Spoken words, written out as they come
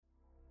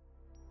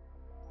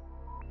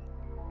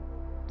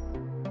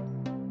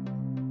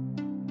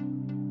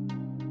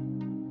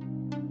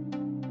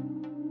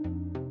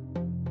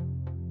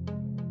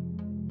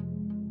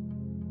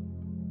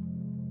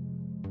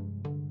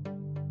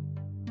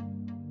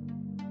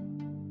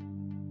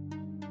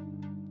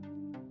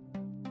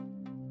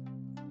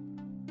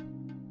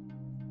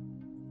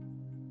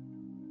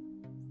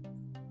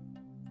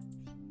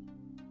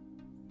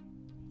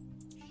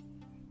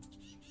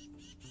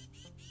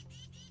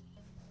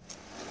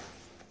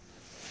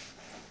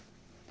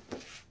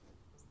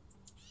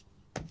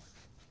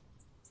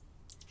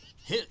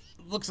It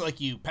looks like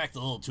you packed a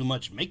little too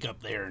much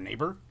makeup there,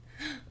 neighbor.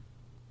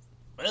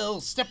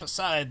 Well, step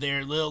aside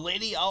there, little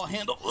lady. I'll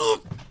handle...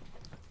 Ugh!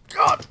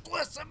 God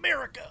bless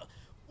America!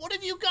 What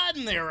have you got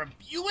in there, a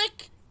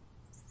Buick?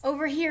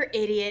 Over here,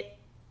 idiot.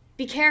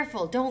 Be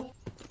careful, don't...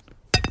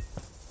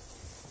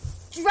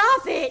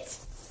 Drop it!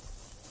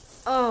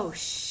 Oh,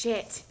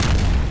 shit.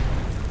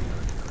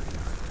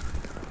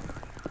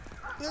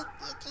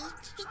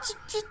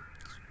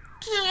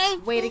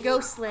 Way to go,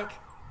 Slick.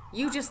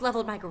 You just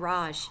leveled my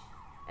garage.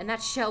 And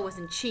that shell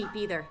wasn't cheap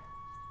either.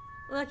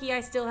 Lucky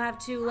I still have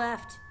 2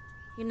 left.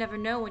 You never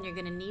know when you're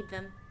gonna need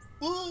them.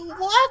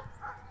 What?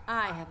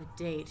 I have a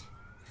date.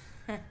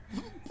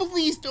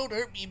 Please don't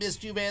hurt me, Miss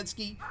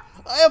Juvansky.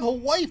 I have a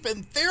wife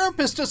and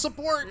therapist to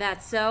support.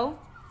 That so?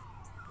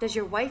 Does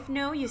your wife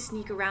know you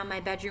sneak around my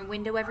bedroom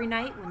window every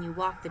night when you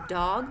walk the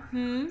dog?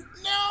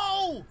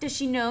 No! Does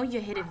she know you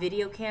hid a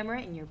video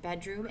camera in your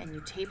bedroom and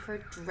you tape her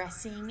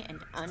dressing and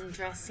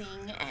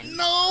undressing and...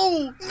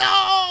 No!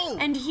 No!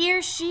 And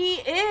here she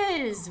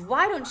is!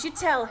 Why don't you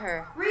tell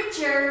her?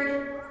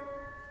 Richard!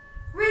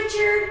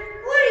 Richard,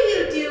 what are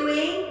you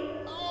doing?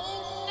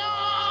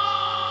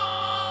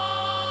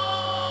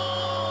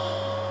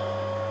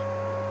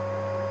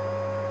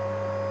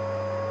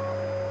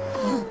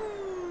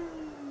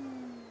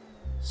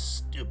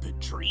 Stupid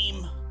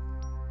dream.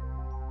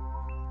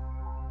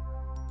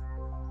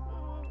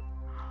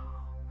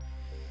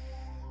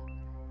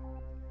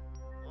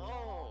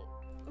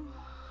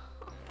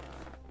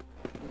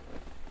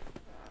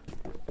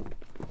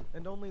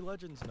 And only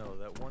legends know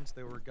that once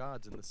there were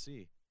gods in the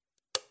sea.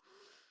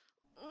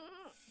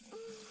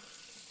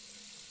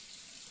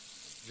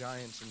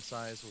 Giants in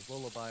size with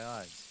lullaby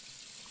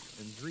eyes,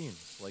 and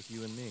dreams like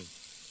you and me.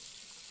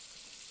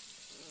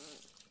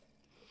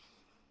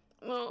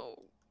 Oh,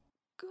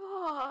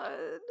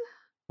 God.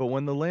 But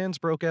when the lands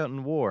broke out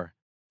in war,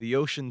 the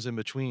oceans in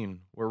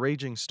between were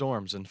raging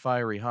storms and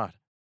fiery hot,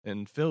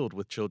 and filled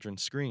with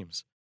children's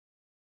screams.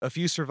 A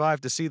few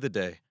survived to see the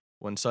day,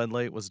 when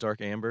sunlight was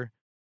dark amber,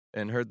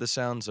 and heard the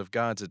sounds of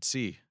gods at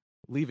sea,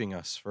 leaving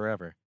us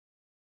forever.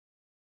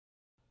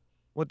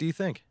 What do you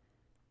think?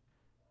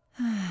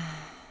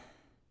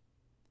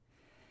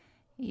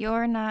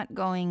 You're not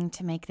going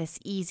to make this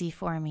easy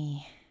for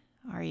me,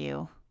 are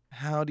you?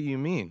 How do you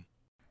mean?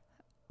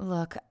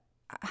 Look,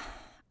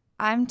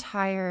 I'm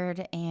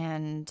tired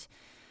and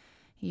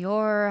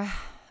you're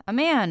a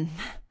man.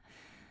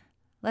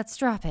 Let's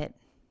drop it.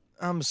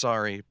 I'm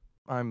sorry.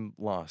 I'm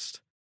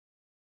lost.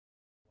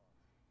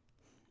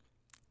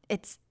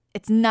 It's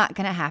not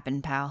gonna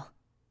happen, pal.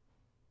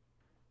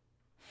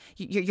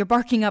 You're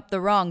barking up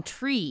the wrong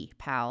tree,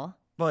 pal.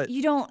 But...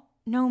 You don't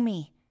know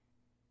me.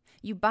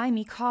 You buy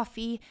me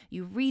coffee,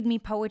 you read me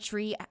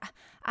poetry.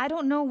 I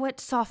don't know what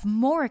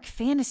sophomoric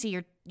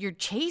fantasy you're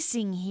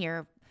chasing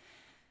here.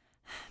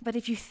 But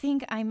if you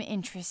think I'm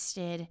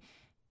interested,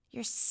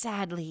 you're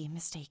sadly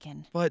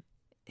mistaken. But...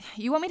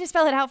 You want me to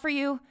spell it out for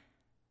you?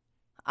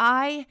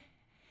 I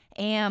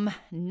am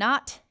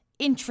not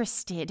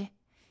interested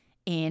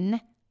in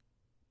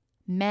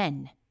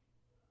men.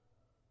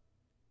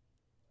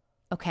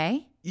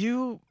 Okay?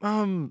 You,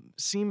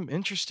 seem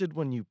interested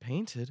when you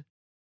painted.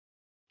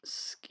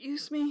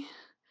 Excuse me?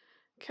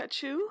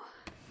 Kachu?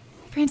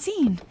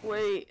 Francine.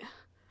 Wait.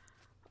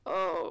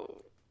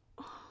 Oh,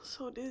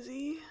 so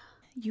dizzy.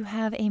 You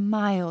have a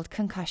mild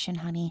concussion,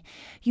 honey.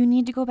 You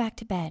need to go back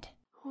to bed.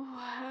 What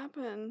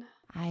happened?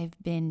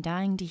 I've been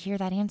dying to hear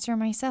that answer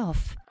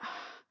myself.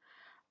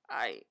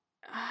 I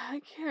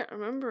can't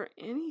remember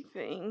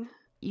anything.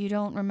 You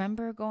don't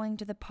remember going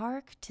to the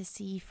park to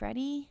see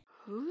Freddie?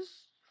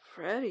 Who's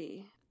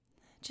Freddie?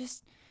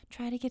 Just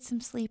try to get some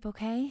sleep,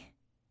 okay?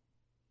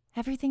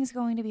 Everything's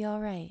going to be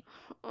all right.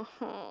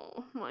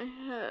 Oh, my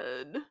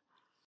head.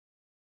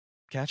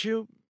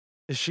 Kachu?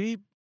 Is she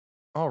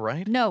all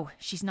right? No,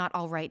 she's not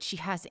all right. She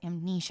has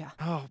amnesia.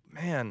 Oh,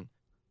 man.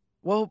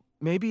 Well,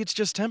 maybe it's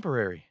just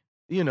temporary.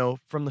 You know,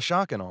 from the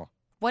shock and all.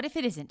 What if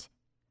it isn't?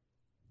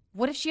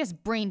 What if she has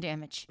brain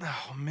damage?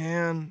 Oh,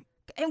 man.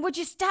 And would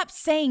you stop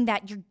saying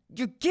that?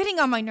 You're getting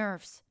on my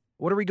nerves.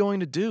 What are we going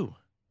to do?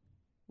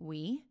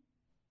 We?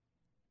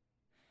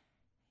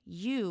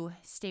 You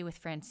stay with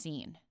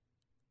Francine.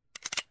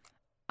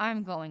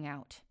 I'm going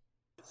out.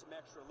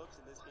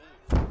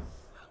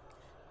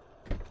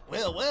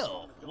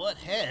 Well, what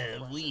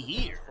have we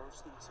here?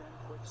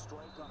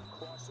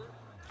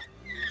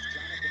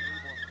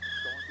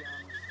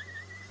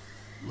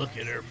 Look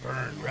at her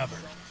burn rubber.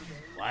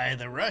 Why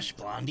the rush,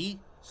 Blondie?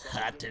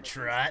 Hot to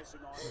trot.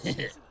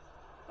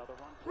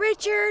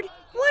 Richard,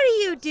 what are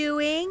you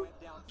doing?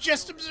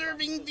 Just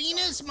observing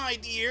Venus, my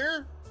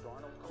dear.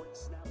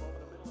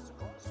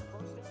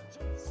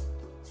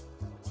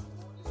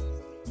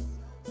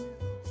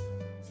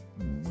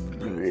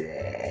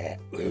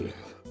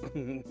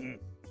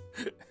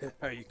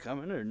 Are you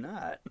coming or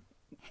not?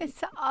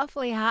 It's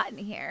awfully hot in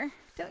here,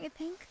 don't you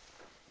think?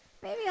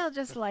 Maybe I'll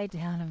just lie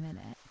down a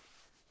minute.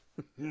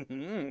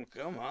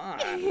 Come on.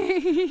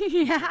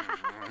 Yeah.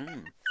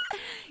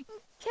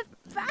 Get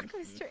back,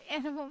 Mr.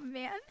 Animal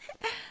Man.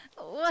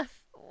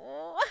 Woof,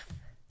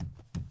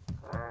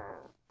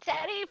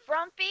 Teddy,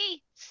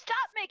 Frumpy,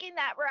 stop making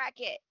that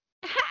racket.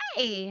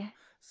 Hey!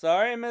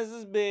 Sorry,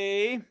 Mrs.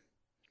 B.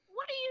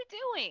 What are you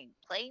doing?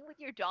 Playing with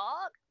your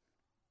dog?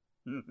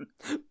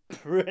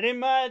 Pretty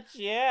much,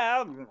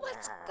 yeah.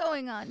 What's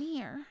going on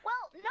here?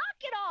 Well,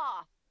 knock it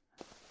off.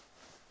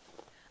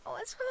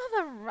 What's with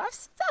all the rough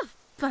stuff,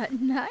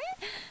 Button Nut?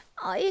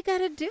 All you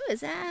gotta do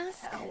is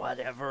ask.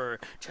 Whatever.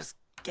 Just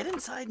get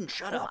inside and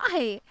shut up.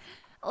 Why?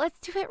 Let's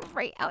do it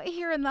right out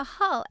here in the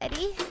hall,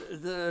 Eddie.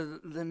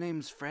 The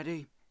name's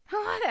Freddy.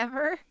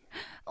 Whatever.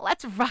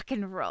 Let's rock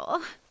and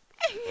roll.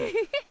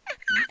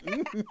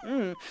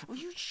 Will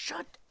you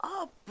shut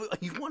up?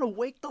 You want to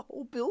wake the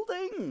whole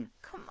building?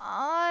 Come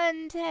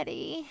on,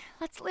 Teddy.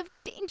 Let's live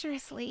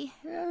dangerously.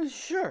 Yeah,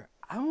 sure.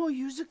 I will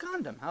use a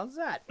condom. How's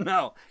that?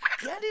 No,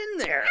 get in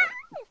there.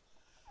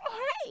 All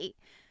right.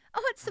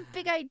 What's the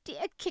big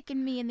idea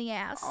kicking me in the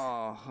ass?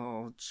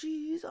 Oh,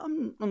 geez.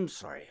 I'm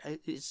sorry.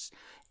 It's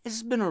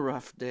been a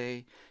rough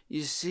day.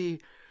 You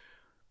see,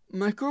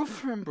 my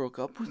girlfriend broke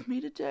up with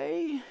me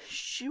today.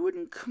 She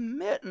wouldn't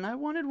commit, and I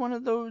wanted one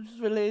of those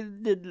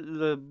relations.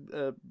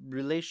 A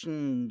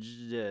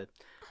relationship?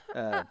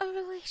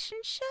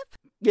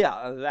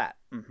 Yeah, that.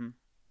 Mm-hmm.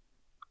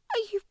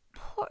 Oh, you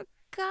poor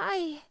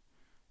guy.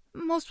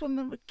 Most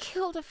women would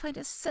kill to find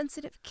a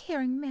sensitive,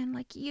 caring man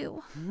like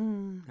you.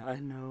 I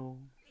know.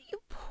 You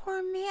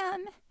poor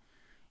man.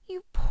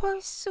 You poor,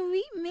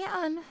 sweet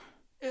man.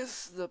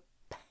 It's the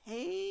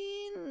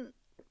pain.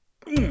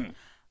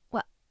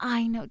 Well,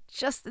 I know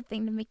just the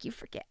thing to make you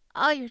forget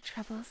all your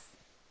troubles.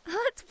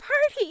 Let's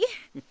party.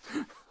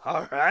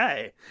 All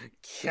right.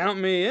 Count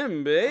me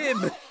in, babe.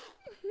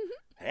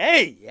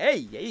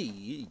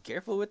 Hey,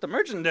 careful with the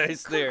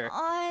merchandise there. Come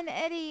on,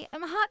 Eddie.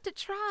 I'm hot to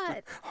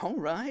trot.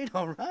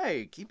 All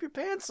right. Keep your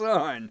pants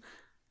on.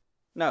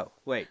 No,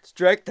 wait.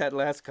 Strike that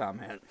last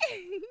comment.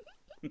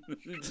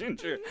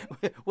 Ginger,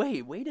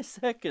 wait a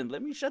second.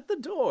 Let me shut the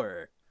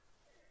door.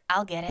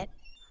 I'll get it.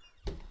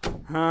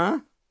 Huh?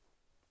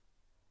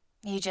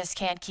 You just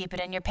can't keep it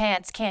in your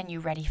pants, can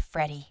you, Ready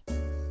Freddy?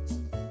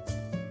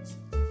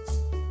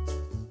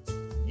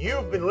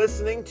 You've been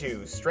listening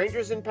to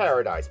Strangers in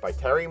Paradise by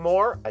Terry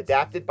Moore,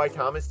 adapted by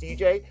Thomas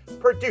DJ,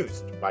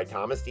 produced by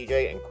Thomas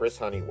DJ and Chris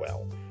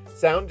Honeywell.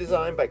 Sound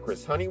design by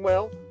Chris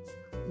Honeywell.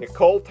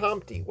 Nicole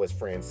Tomte was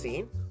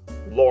Francine.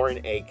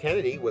 Lauren A.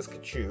 Kennedy was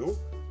Kachu.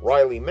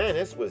 Riley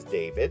Manis was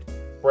David.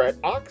 Brett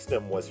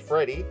Oxnam was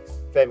Freddie.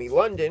 Femi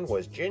London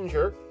was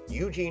Ginger.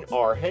 Eugene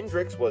R.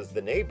 Hendricks was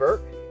the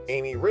neighbor.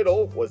 Amy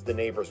Riddle was the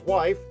neighbor's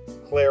wife.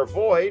 Claire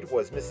Void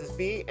was Mrs.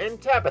 B.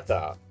 And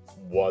Tabitha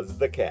was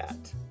the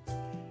cat.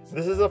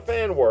 This is a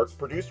fan work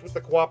produced with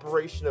the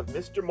cooperation of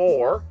Mr.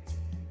 Moore,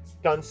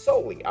 done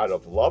solely out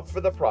of love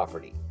for the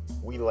property.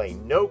 We lay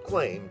no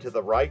claim to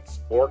the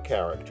rights or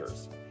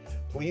characters.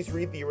 Please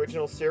read the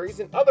original series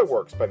and other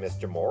works by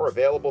Mr. Moore,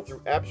 available through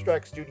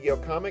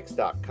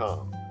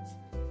AbstractStudioComics.com.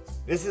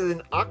 This is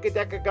an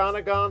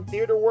Akadekaganagon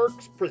Theater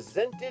Works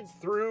presented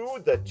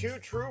through the Two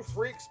True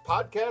Freaks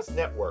Podcast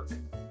Network.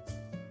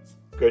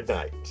 Good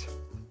night.